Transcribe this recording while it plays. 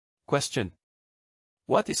Question.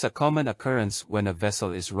 What is a common occurrence when a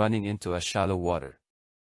vessel is running into a shallow water?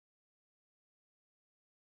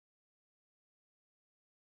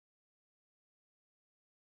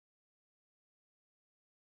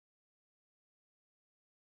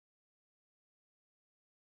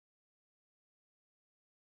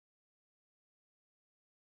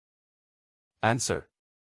 Answer.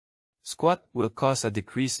 Squat will cause a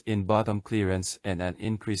decrease in bottom clearance and an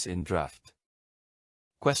increase in draft.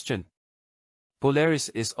 Question. Polaris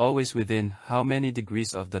is always within how many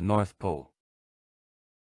degrees of the North Pole?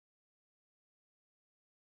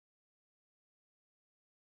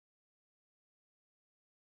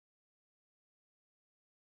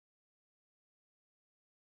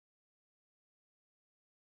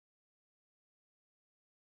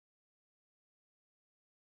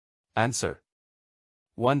 Answer.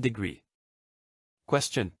 1 degree.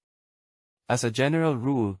 Question. As a general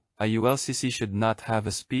rule, a ULCC should not have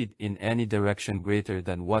a speed in any direction greater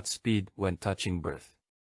than what speed when touching berth?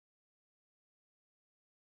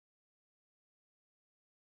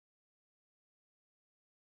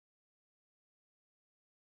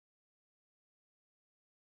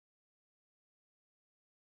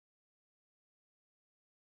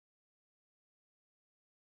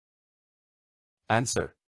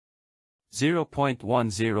 Answer.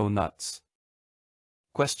 0.10 knots.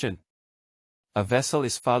 Question. A vessel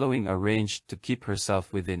is following a range to keep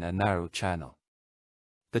herself within a narrow channel.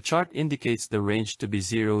 The chart indicates the range to be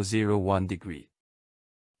 001 degree.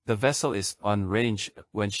 The vessel is on range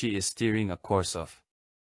when she is steering a course of.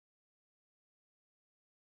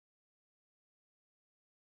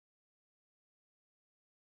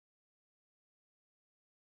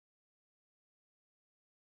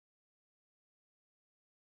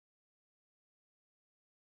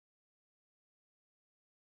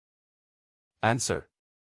 Answer.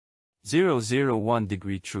 001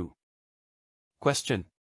 degree true. Question.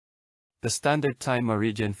 The standard time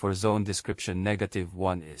meridian for zone description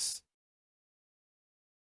 -1 is.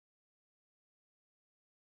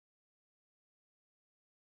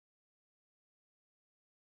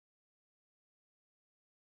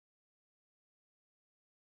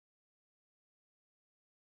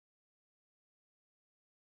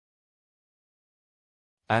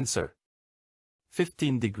 Answer.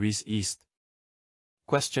 15 degrees east.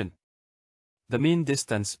 Question. The mean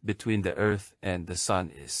distance between the Earth and the Sun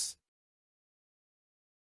is.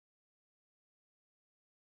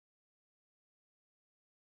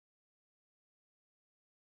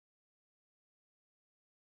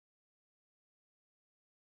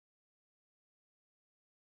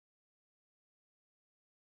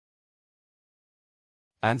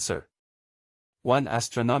 Answer. 1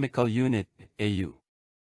 astronomical unit, AU.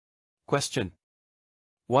 Question.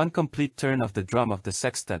 1 complete turn of the drum of the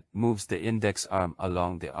sextant moves the index arm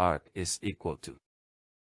along the arc is equal to.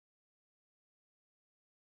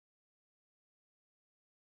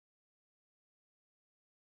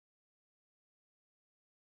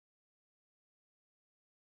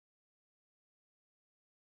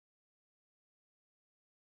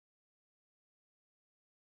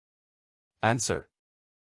 Answer.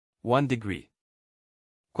 1 degree.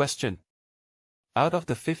 Question. Out of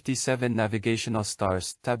the 57 navigational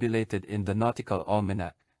stars tabulated in the Nautical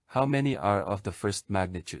Almanac, how many are of the first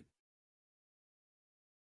magnitude?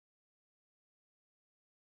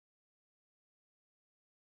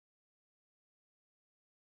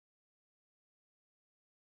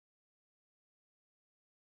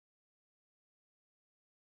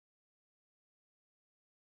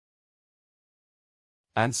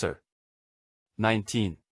 Answer.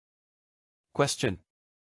 19. Question.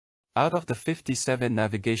 Out of the 57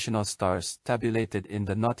 navigational stars tabulated in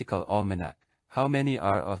the Nautical Almanac, how many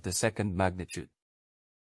are of the second magnitude?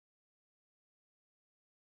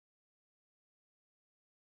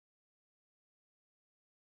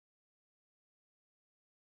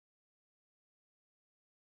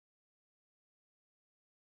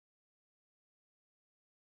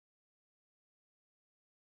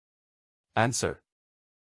 Answer.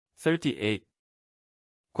 38.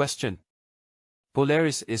 Question.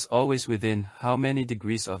 Polaris is always within how many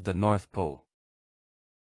degrees of the North Pole?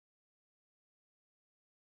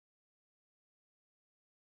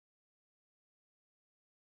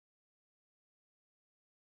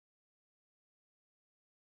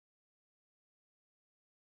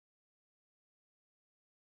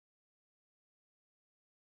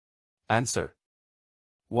 Answer.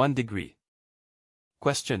 1 degree.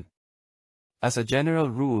 Question. As a general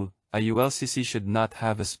rule, a ULCC should not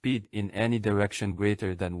have a speed in any direction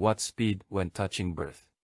greater than what speed when touching berth?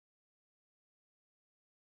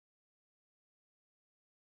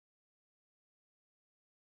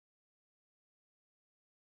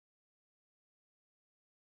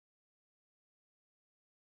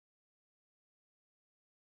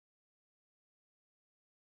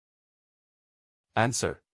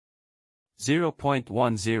 Answer: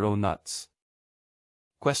 0.10 knots.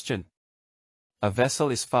 Question: a vessel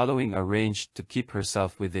is following a range to keep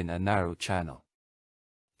herself within a narrow channel.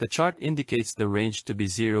 The chart indicates the range to be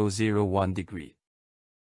 001 degree.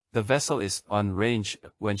 The vessel is on range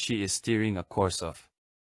when she is steering a course of.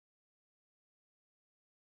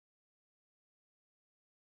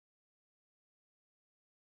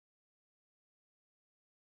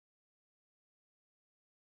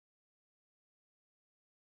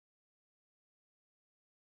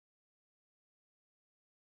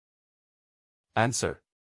 Answer: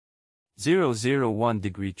 001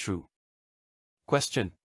 degree true.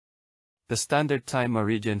 Question: the standard time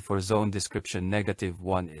meridian for zone description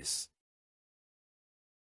 -1 is.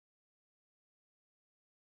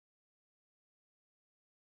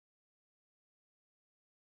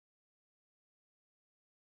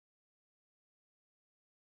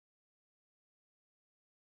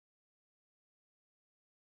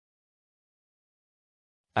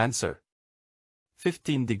 Answer: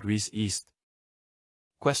 15 degrees east.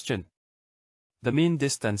 Question: the mean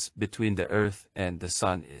distance between the Earth and the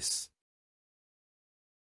Sun is.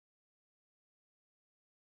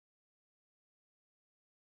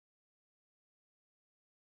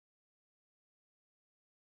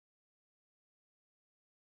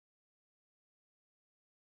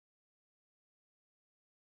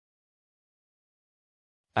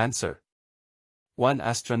 Answer: 1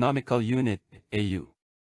 astronomical unit, AU.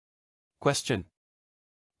 Question: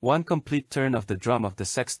 one complete turn of the drum of the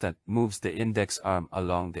sextant moves the index arm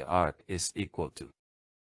along the arc is equal to.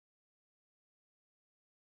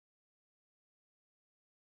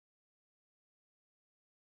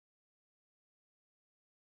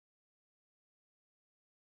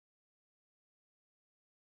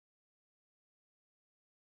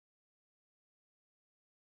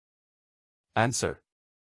 Answer: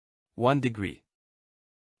 1 degree.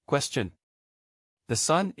 Question: the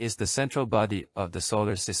Sun is the central body of the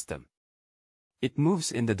solar system. It moves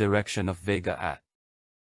in the direction of Vega at.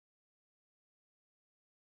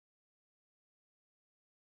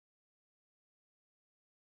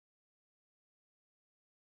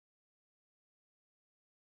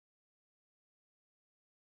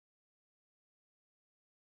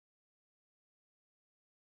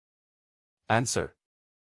 Answer: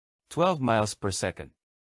 12 miles per second.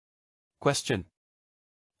 Question: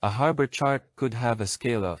 a harbor chart could have a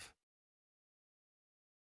scale of.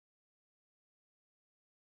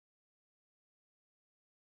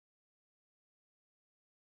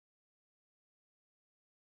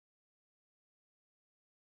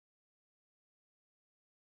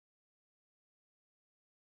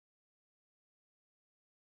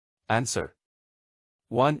 Answer: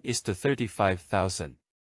 1:35,000.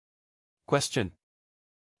 Question: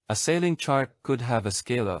 a sailing chart could have a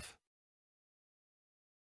scale of.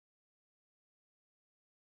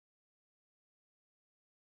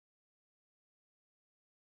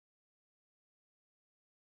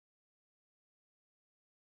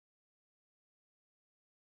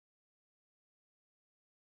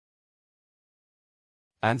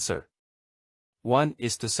 Answer: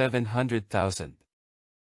 1:700,000.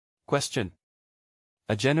 Question: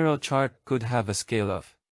 a general chart could have a scale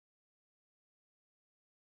of.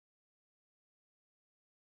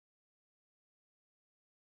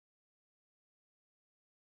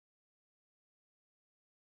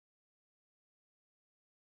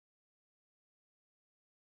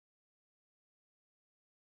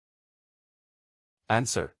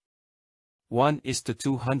 Answer: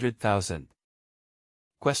 1:200,000.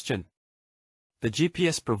 Question: the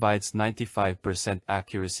GPS provides 95%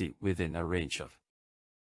 accuracy within a range of.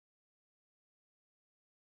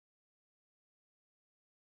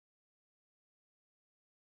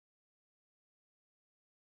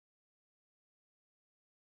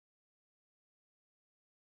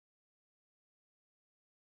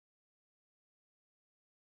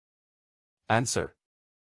 Answer: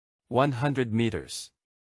 100 meters.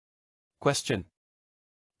 Question: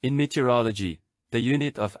 in meteorology, the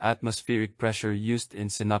unit of atmospheric pressure used in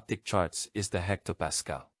synoptic charts is the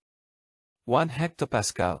hectopascal. 1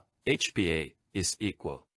 hectopascal, HPA, is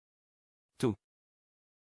equal to.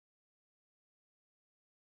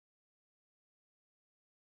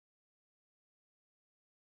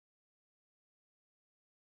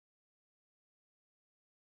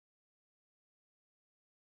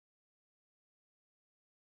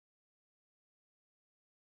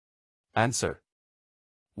 Answer: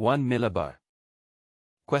 1 millibar.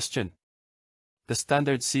 Question: the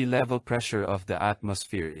standard sea level pressure of the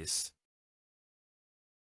atmosphere is.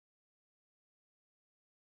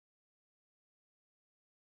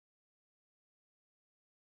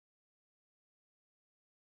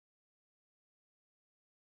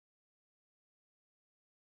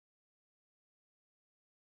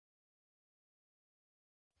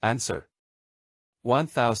 Answer: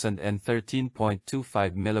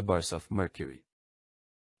 1013.25 millibars of mercury.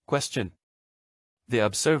 Question: the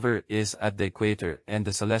observer is at the equator and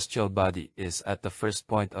the celestial body is at the first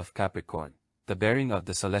point of Capricorn. The bearing of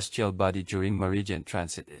the celestial body during meridian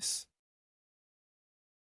transit is.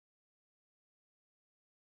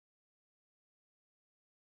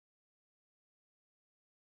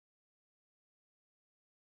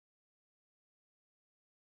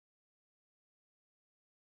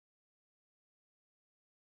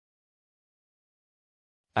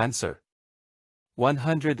 Answer: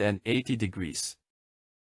 180 degrees.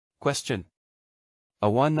 Question: a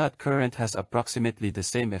 1-knot current has approximately the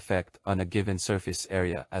same effect on a given surface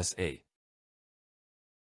area as a.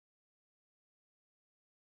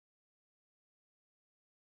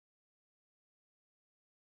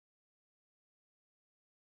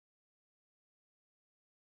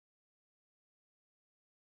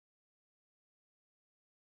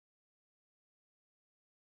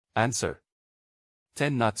 Answer: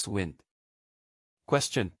 10 knots wind.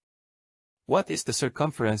 Question: what is the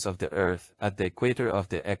circumference of the Earth at the equator of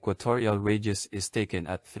the equatorial radius is taken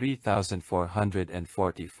at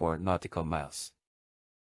 3,444 nautical miles?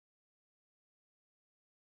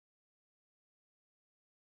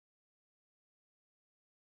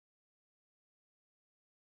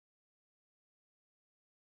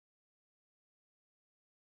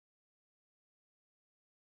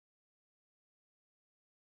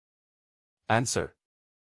 Answer: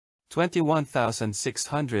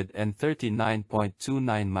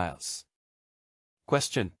 21,639.29 miles.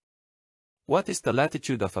 Question: what is the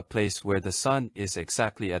latitude of a place where the Sun is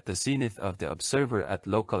exactly at the zenith of the observer at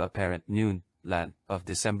local apparent noon, LAN, of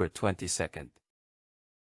December 22nd?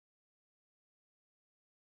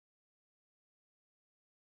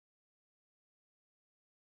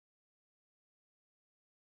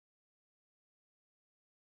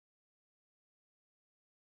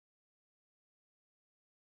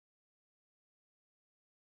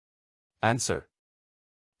 Answer: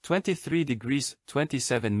 23 degrees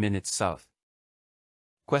 27 minutes south.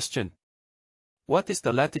 Question: what is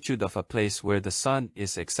the latitude of a place where the Sun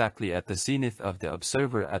is exactly at the zenith of the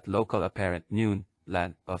observer at local apparent noon,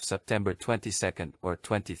 LAN, of September 22nd or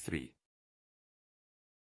 23?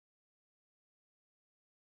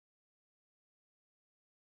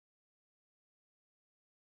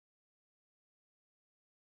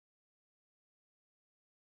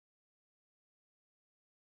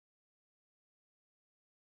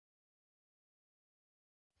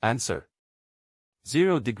 Answer: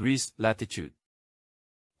 0 degrees latitude.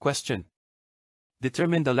 Question: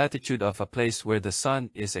 determine the latitude of a place where the Sun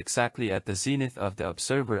is exactly at the zenith of the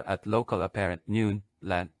observer at local apparent noon,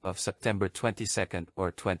 LAN, of September 22nd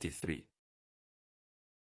or 23.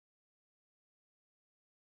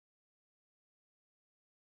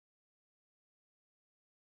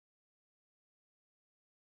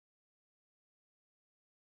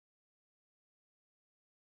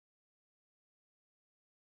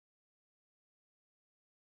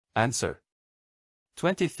 Answer: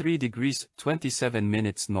 23 degrees 27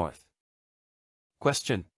 minutes north.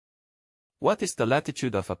 Question: what is the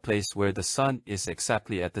latitude of a place where the Sun is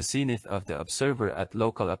exactly at the zenith of the observer at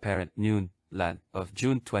local apparent noon, LAN, of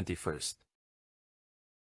June 21st?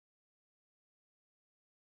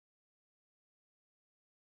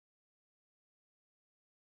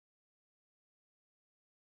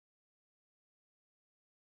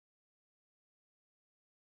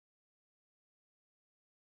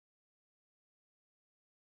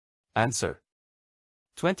 Answer: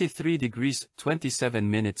 23 degrees 27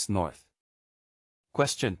 minutes north.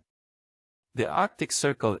 Question: the Arctic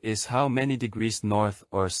Circle is how many degrees north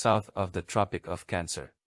or south of the Tropic of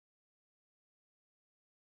Cancer?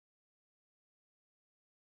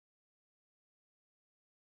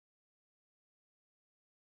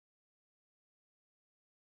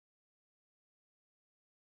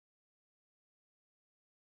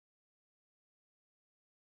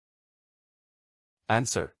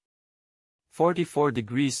 Answer: 44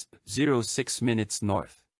 degrees 06 minutes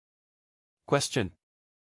north. Question: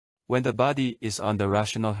 when the body is on the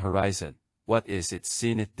rational horizon, what is its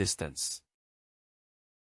zenith distance?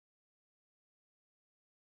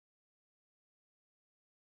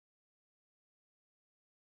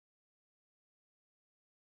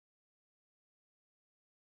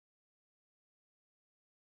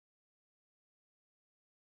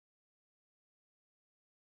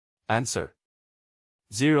 Answer: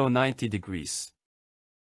 090 degrees.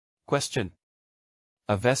 Question: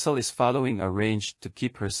 a vessel is following a range to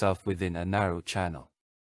keep herself within a narrow channel.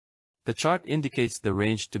 The chart indicates the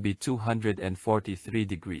range to be 243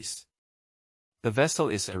 degrees. The vessel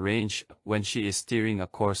is arranged when she is steering a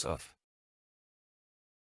course of.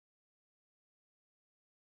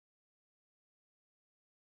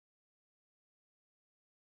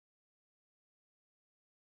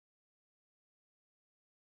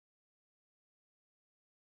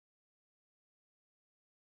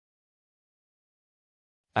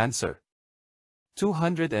 Answer.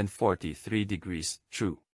 243 degrees,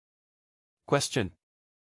 true. Question.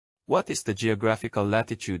 What is the geographical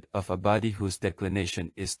latitude of a body whose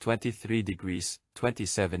declination is 23 degrees,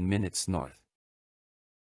 27 minutes north?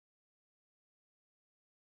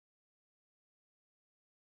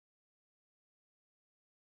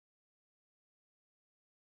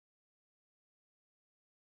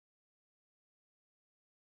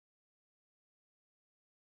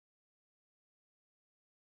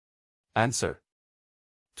 Answer.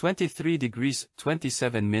 23 degrees,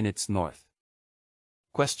 27 minutes north.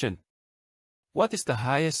 Question. What is the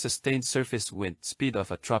highest sustained surface wind speed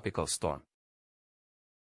of a tropical storm?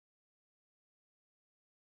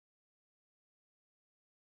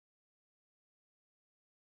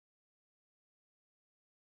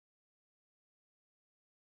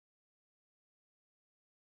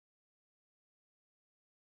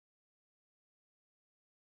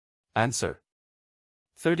 Answer.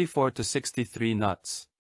 34 to 63 knots.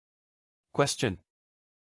 Question.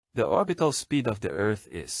 The orbital speed of the Earth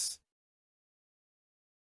is.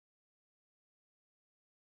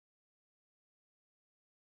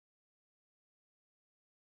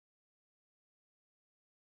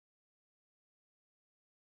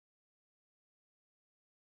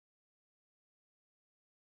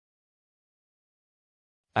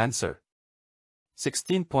 Answer.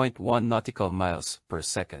 16.1 nautical miles per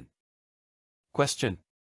second. Question.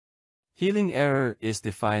 Heeling error is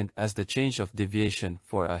defined as the change of deviation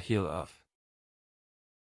for a heel of.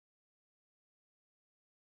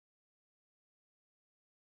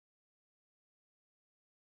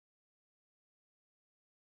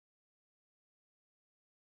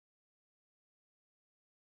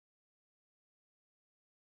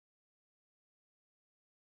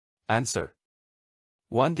 Answer.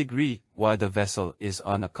 1 degree, while the vessel is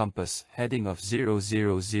on a compass heading of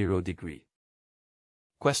 000 degree.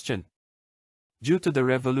 Question. Due to the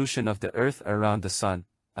revolution of the Earth around the Sun,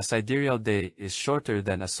 a sidereal day is shorter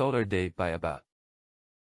than a solar day by about.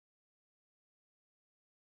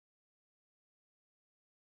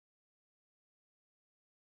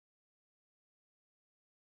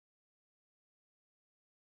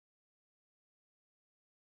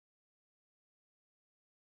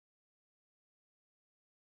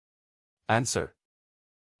 Answer.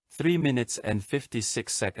 3 minutes and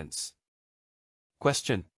 56 seconds.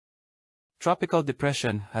 Question. Tropical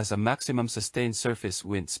depression has a maximum sustained surface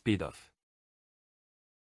wind speed of.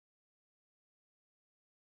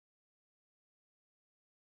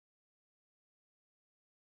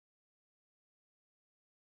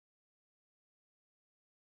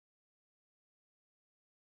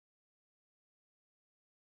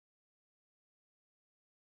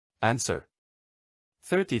 Answer.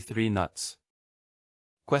 33 knots.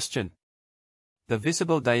 Question. The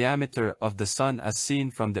visible diameter of the Sun as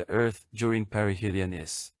seen from the Earth during perihelion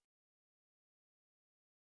is.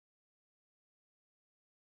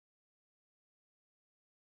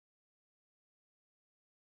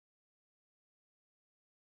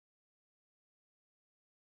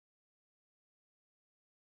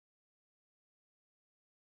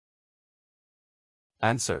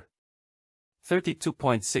 Answer.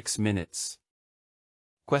 32.6 minutes.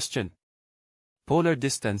 Question. Polar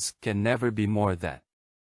distance can never be more than.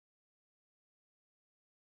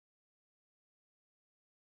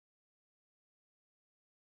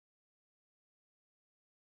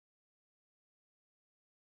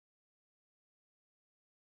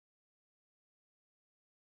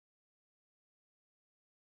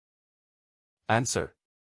 Answer.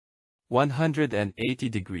 180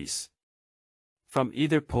 degrees. From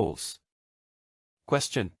either poles.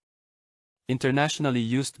 Question. Internationally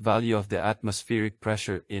used value of the atmospheric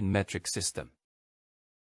pressure in metric system.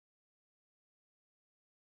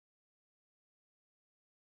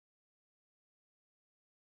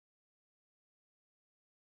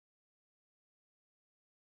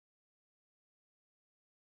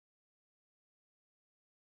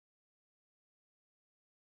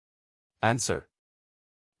 Answer.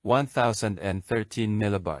 1013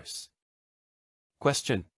 millibars.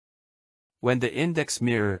 Question. When the index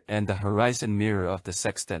mirror and the horizon mirror of the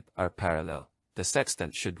sextant are parallel, the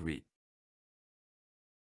sextant should read.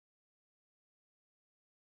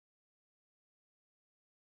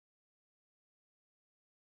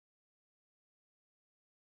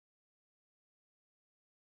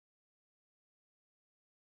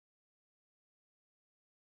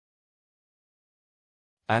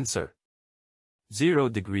 Answer: 0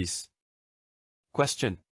 degrees.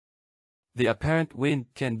 Question: the apparent wind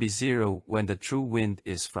can be 0 when the true wind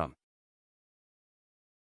is from.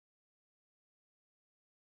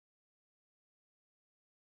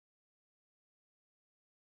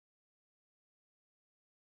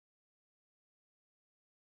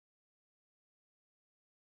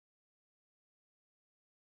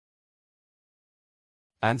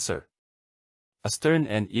 Answer: astern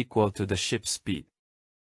and equal to the ship's speed.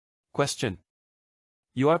 Question: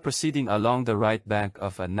 you are proceeding along the right bank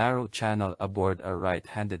of a narrow channel aboard a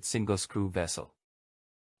right-handed single-screw vessel.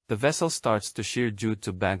 The vessel starts to shear due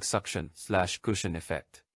to bank suction/cushion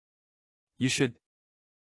effect. You should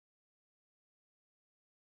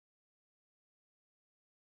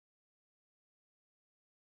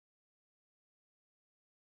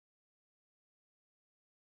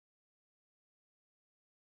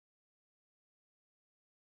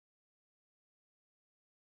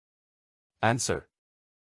Answer: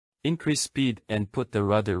 increase speed and put the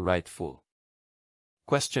rudder right full.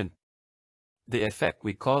 Question: the effect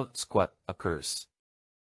we call squat occurs.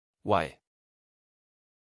 Why?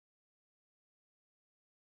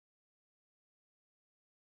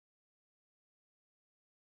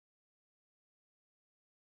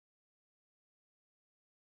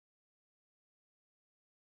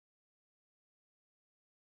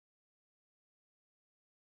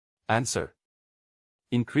 Answer: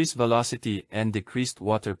 increased velocity and decreased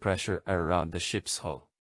water pressure around the ship's hull.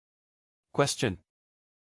 Question: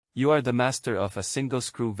 you are the master of a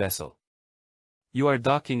single-screw vessel. You are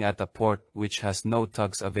docking at a port which has no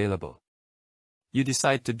tugs available. You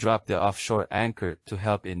decide to drop the offshore anchor to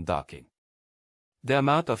help in docking. The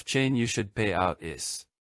amount of chain you should pay out is.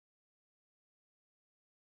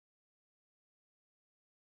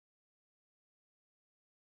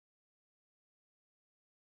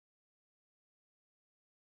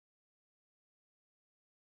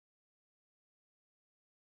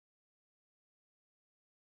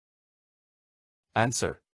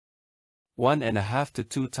 Answer: 1.5 to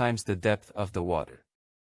 2 times the depth of the water.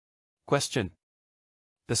 Question: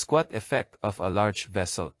 the squat effect of a large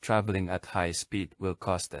vessel traveling at high speed will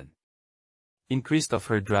cause an increase of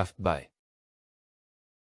her draft by.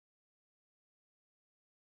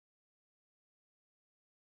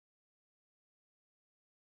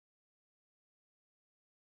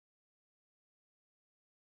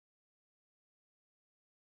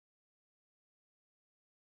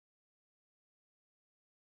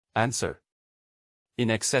 Answer: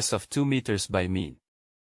 in excess of 2 meters by mean.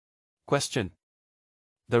 Question: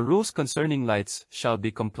 the rules concerning lights shall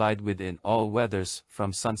be complied with in all weathers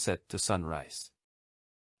from sunset to sunrise.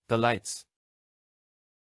 The lights.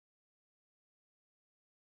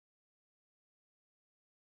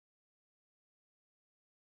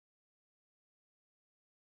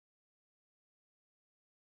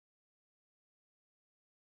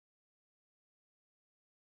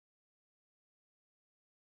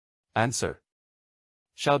 Answer: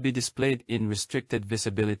 shall be displayed in restricted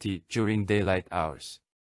visibility during daylight hours.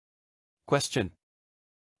 Question: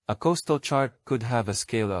 a coastal chart could have a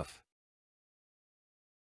scale of.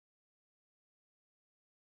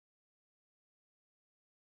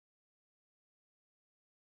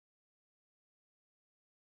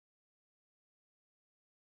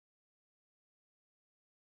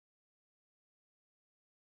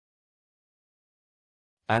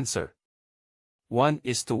 Answer: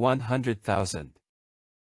 1:100,000.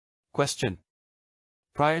 Question: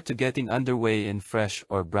 prior to getting underway in fresh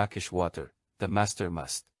or brackish water, the master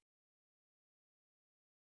must.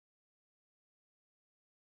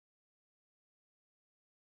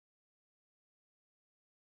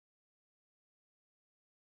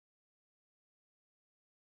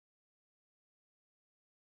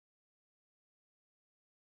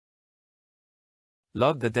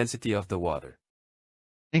 Log the density of the water.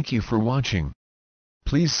 Thank you for watching.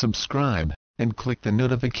 Please subscribe, and click the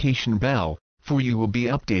notification bell, for you will be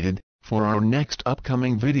updated for our next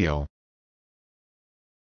upcoming video.